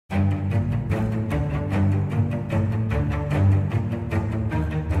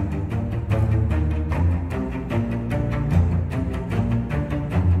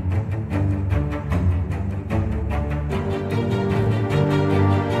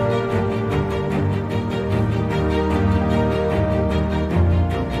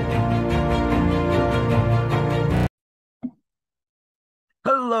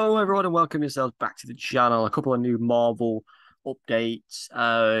everyone, and welcome yourselves back to the channel. A couple of new Marvel updates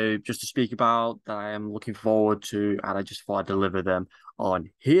just to speak about that I am looking forward to, and I just thought I'd deliver them on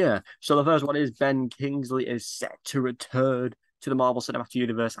here. So the first one is Ben Kingsley is set to return to the Marvel Cinematic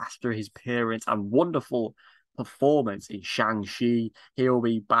Universe after his appearance and wonderful performance in Shang-Chi. He'll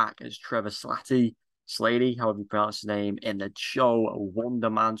be back as Trevor Slady, however you pronounce his name, in the show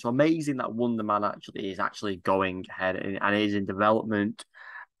Wonder Man. So amazing that Wonder Man is actually going ahead and is in development.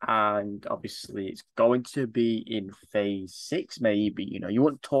 And obviously, it's going to be in phase six, maybe. You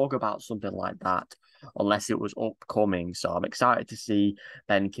wouldn't talk about something like that unless it was upcoming. So I'm excited to see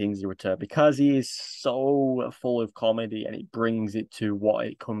Ben Kingsley return because he is so full of comedy and it brings it to what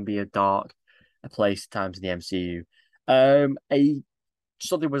it can be a place at times in the MCU. A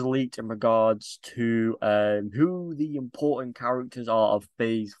Something was leaked in regards to who the important characters are of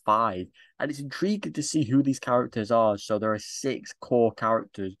Phase 5. And it's intriguing to see who these characters are. So there are six core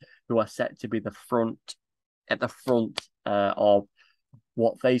characters who are set to be at the front of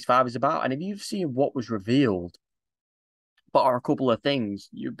what Phase 5 is about. And if you've seen what was revealed, but are a couple of things,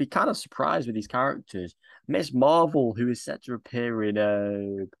 you'd be kind of surprised with these characters. Miss Marvel, who is set to appear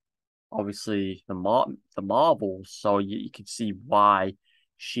in obviously the Marvels, so you can see why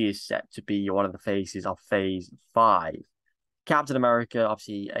she is set to be one of the faces of Phase 5. Captain America,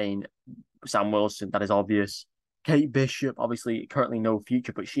 obviously, in Sam Wilson, that is obvious. Kate Bishop, obviously, currently no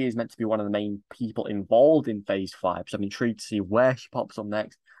future, but she is meant to be one of the main people involved in Phase 5. So I'm intrigued to see where she pops up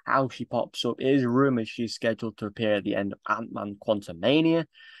next, how she pops up. It is rumored she's scheduled to appear at the end of Ant-Man Quantumania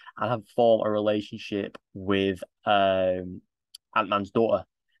and have formed a relationship with Ant-Man's daughter.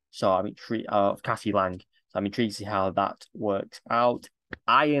 So I'm intrigued of Cassie Lang. So I'm intrigued to see how that works out.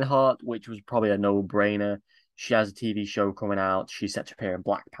 Ironheart, which was probably a no-brainer. She has a TV show coming out. She's set to appear in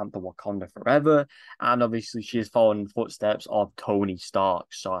Black Panther Wakanda Forever. And obviously, she is following the footsteps of Tony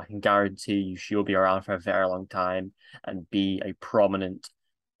Stark. So I can guarantee you she'll be around for a very long time and be a prominent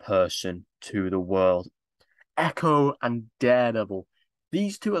person to the world. Echo and Daredevil.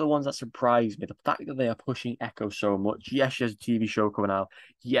 These two are the ones that surprise me. The fact that they are pushing Echo so much. Yes, she has a TV show coming out.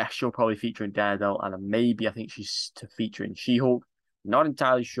 Yes, she'll probably feature in Daredevil. And maybe I think she's to feature in She-Hulk. Not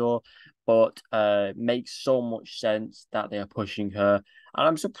entirely sure, but makes so much sense that they are pushing her. And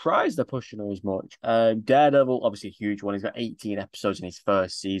I'm surprised they're pushing her as much. Daredevil, obviously a huge one. He's got 18 episodes in his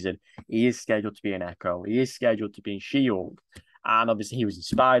first season. He is scheduled to be in Echo. He is scheduled to be in She-Hulk. And obviously he was in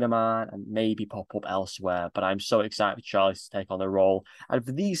Spider-Man and maybe pop up elsewhere. But I'm so excited for Charlie to take on the role. And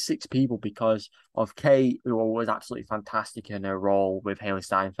for these six people, because of Kate, who was absolutely fantastic in her role with Haley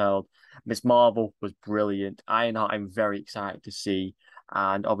Steinfeld, Miss Marvel was brilliant. Ironheart, I'm very excited to see.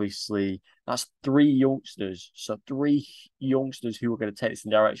 And obviously, that's three youngsters. So three youngsters who are going to take this in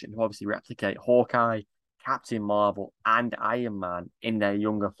direction, who obviously replicate Hawkeye, Captain Marvel, and Iron Man in their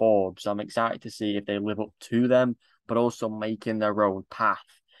younger form. So I'm excited to see if they live up to them, but also making their own path.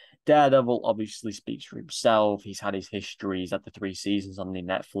 Daredevil obviously speaks for himself. He's had his histories at the 3 seasons on the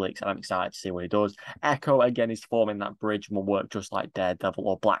Netflix, and I'm excited to see what he does. Echo, again, is forming that bridge and will work just like Daredevil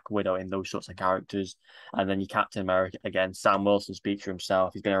or Black Widow in those sorts of characters. And then your Captain America, again, Sam Wilson speaks for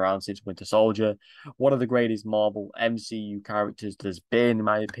himself. He's been around since Winter Soldier. One of the greatest Marvel MCU characters there's been, in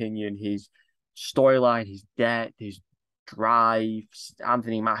my opinion. His storyline, his depth, his drive.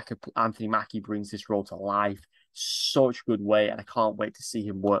 Anthony Mackie brings this role to life such good way, and I can't wait to see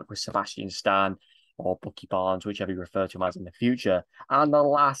him work with Sebastian Stan or Bucky Barnes, whichever you refer to him as in the future. And the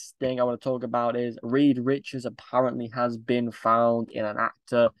last thing I want to talk about is Reed Richards apparently has been found in an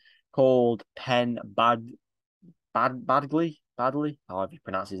actor called Badgley, however you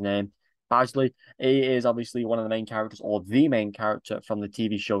pronounce his name. Badgley. He is obviously one of the main characters, or the main character from the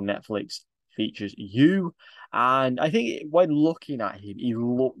TV show Netflix features You. And I think when looking at him, he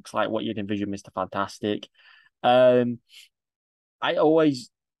looks like what you'd envision Mr. Fantastic. Um, I'm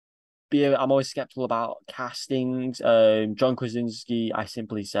always skeptical about castings. John Krasinski, I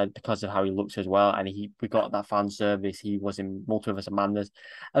simply said because of how he looks as well, and we got that fan service. He was in Multiverse of Madness.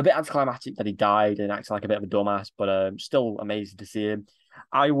 A bit anticlimactic that he died and acts like a bit of a dumbass, but still amazing to see him.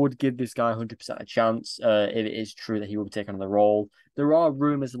 I would give this guy 100% a chance if it is true that he will be taking on the role. There are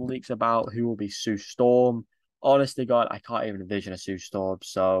rumors and leaks about who will be Sue Storm. Honestly, God, I can't even envision a Sue Storm,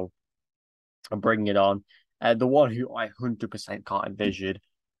 so I'm bringing it on. The one who I 100% can't envision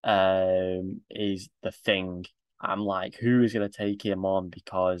is The Thing. I'm like, who is going to take him on?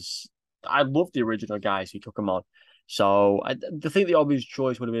 Because I love the original guys who took him on. So I think the obvious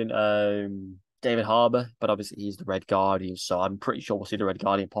choice would have been David Harbour, but obviously he's the Red Guardian. So I'm pretty sure we'll see the Red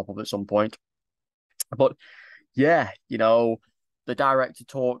Guardian pop up at some point. But yeah, the director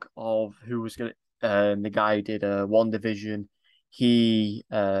talk of who was going to, the guy who did WandaVision. he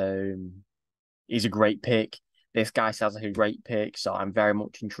is a great pick. This guy sounds like a great pick, so I'm very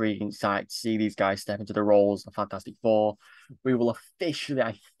much intrigued and excited to see these guys step into the roles of Fantastic Four. We will officially,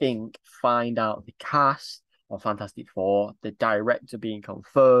 I think, find out the cast of Fantastic Four, the director being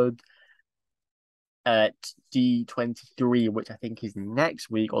confirmed at D23, which I think is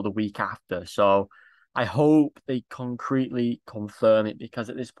next week or the week after. So I hope they concretely confirm it, because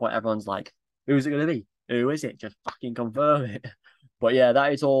at this point, everyone's like, who's it going to be? Who is it? Just fucking confirm it. But yeah,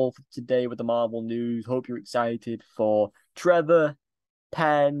 that is all for today with the Marvel news. Hope you're excited for Trevor,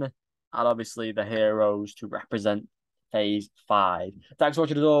 Penn, and obviously the heroes to represent Phase 5. Thanks for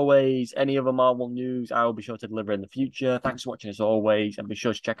watching as always. Any other Marvel news, I will be sure to deliver in the future. Thanks for watching as always, and be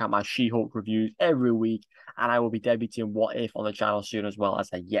sure to check out my She-Hulk reviews every week. And I will be debuting What If on the channel soon, as well as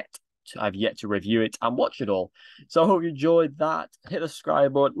I've yet to review it and watch it all. So I hope you enjoyed that. Hit the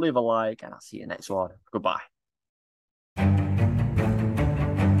subscribe button, leave a like, and I'll see you next one. Goodbye.